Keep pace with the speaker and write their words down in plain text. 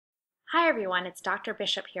Hi everyone, it's Dr.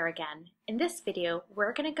 Bishop here again. In this video,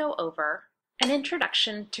 we're going to go over an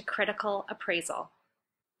introduction to critical appraisal.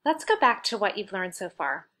 Let's go back to what you've learned so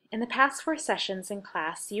far. In the past 4 sessions in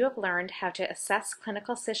class, you have learned how to assess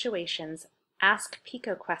clinical situations, ask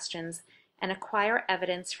PICO questions, and acquire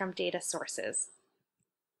evidence from data sources.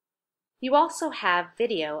 You also have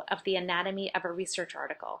video of the anatomy of a research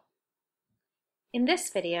article. In this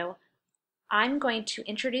video, I'm going to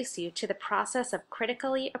introduce you to the process of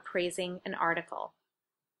critically appraising an article.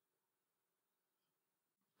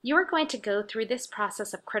 You are going to go through this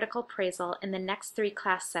process of critical appraisal in the next 3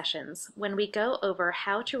 class sessions when we go over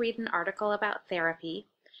how to read an article about therapy,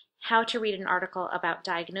 how to read an article about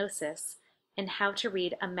diagnosis, and how to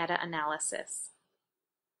read a meta-analysis.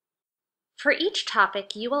 For each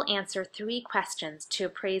topic, you will answer 3 questions to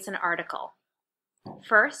appraise an article.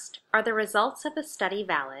 First, are the results of the study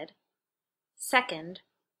valid? Second,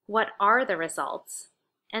 what are the results?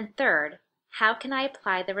 And third, how can I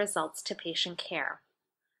apply the results to patient care?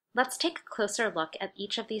 Let's take a closer look at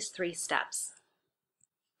each of these 3 steps.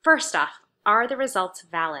 First off, are the results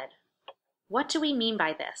valid? What do we mean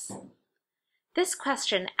by this? This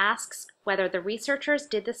question asks whether the researchers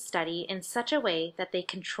did the study in such a way that they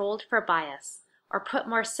controlled for bias, or put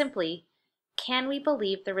more simply, can we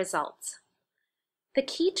believe the results? The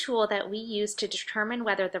key tool that we use to determine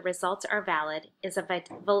whether the results are valid is a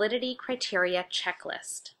validity criteria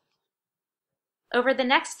checklist. Over the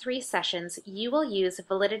next 3 sessions, you will use a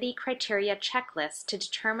validity criteria checklist to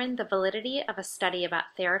determine the validity of a study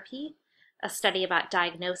about therapy, a study about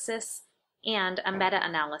diagnosis, and a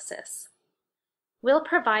meta-analysis. We'll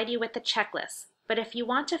provide you with the checklist, but if you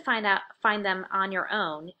want to find them on your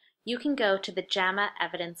own, you can go to the JAMA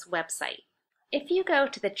Evidence website. If you go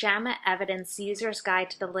to the JAMA Evidence User's Guide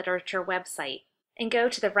to the Literature website and go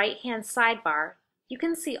to the right-hand sidebar, you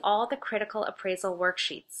can see all the critical appraisal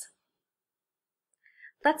worksheets.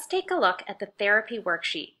 Let's take a look at the therapy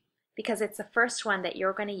worksheet because it's the first one that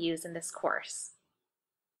you're going to use in this course.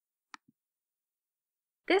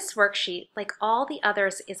 This worksheet, like all the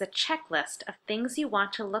others, is a checklist of things you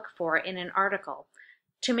want to look for in an article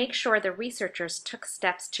to make sure the researchers took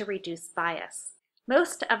steps to reduce bias.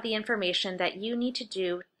 Most of the information that you need to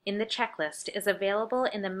do in the checklist is available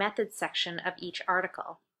in the methods section of each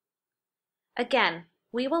article. Again,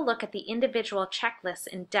 we will look at the individual checklists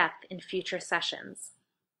in depth in future sessions.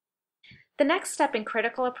 The next step in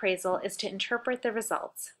critical appraisal is to interpret the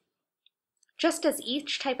results. Just as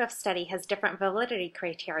each type of study has different validity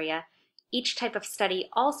criteria, each type of study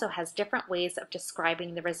also has different ways of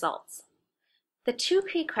describing the results. The 2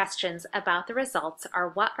 key questions about the results are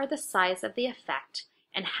what are the size of the effect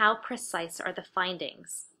and how precise are the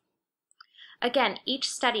findings. Again, each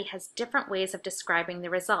study has different ways of describing the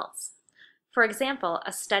results. For example,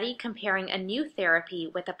 a study comparing a new therapy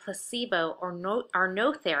with a placebo or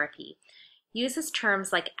no therapy uses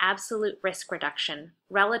terms like absolute risk reduction,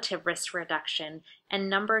 relative risk reduction, and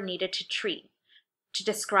number needed to treat to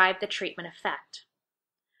describe the treatment effect.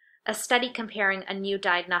 A study comparing a new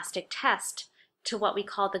diagnostic test to what we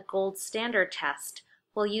call the gold standard test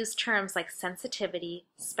will use terms like sensitivity,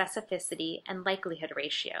 specificity, and likelihood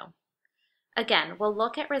ratio. Again, we'll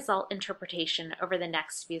look at result interpretation over the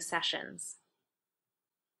next few sessions.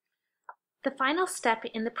 The final step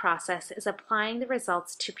in the process is applying the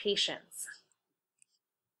results to patients.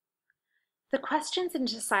 The questions in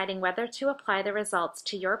deciding whether to apply the results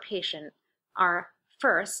to your patient are,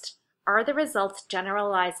 first, are the results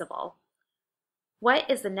generalizable? What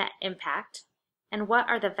is the net impact? And what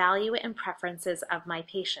are the value and preferences of my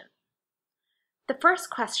patient? The first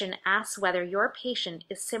question asks whether your patient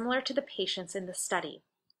is similar to the patients in the study.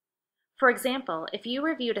 For example, if you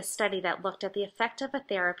reviewed a study that looked at the effect of a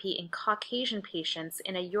therapy in Caucasian patients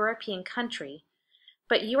in a European country,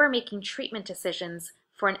 but you are making treatment decisions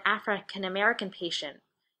for an African American patient,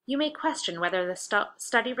 you may question whether the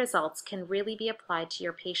study results can really be applied to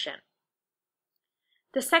your patient.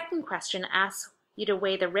 The second question asks you to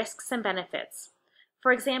weigh the risks and benefits.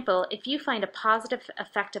 For example, if you find a positive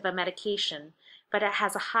effect of a medication, but it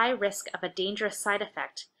has a high risk of a dangerous side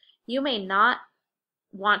effect, you may not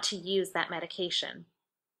want to use that medication.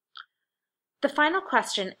 The final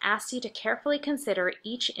question asks you to carefully consider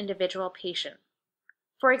each individual patient.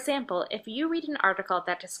 For example, if you read an article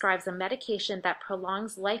that describes a medication that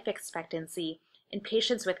prolongs life expectancy in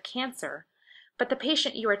patients with cancer, but the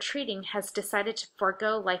patient you are treating has decided to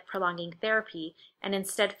forego life-prolonging therapy and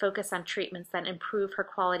instead focus on treatments that improve her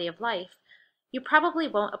quality of life, you probably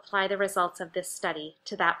won't apply the results of this study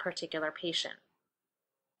to that particular patient.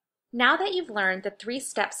 Now that you've learned the 3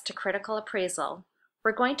 steps to critical appraisal,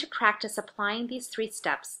 we're going to practice applying these 3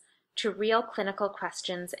 steps to real clinical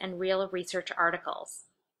questions and real research articles.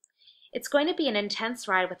 It's going to be an intense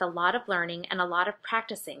ride with a lot of learning and a lot of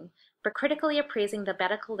practicing, but critically appraising the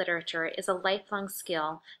medical literature is a lifelong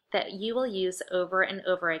skill that you will use over and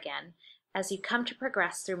over again as you come to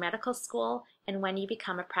progress through medical school and when you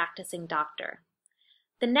become a practicing doctor.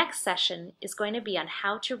 The next session is going to be on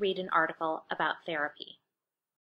how to read an article about therapy.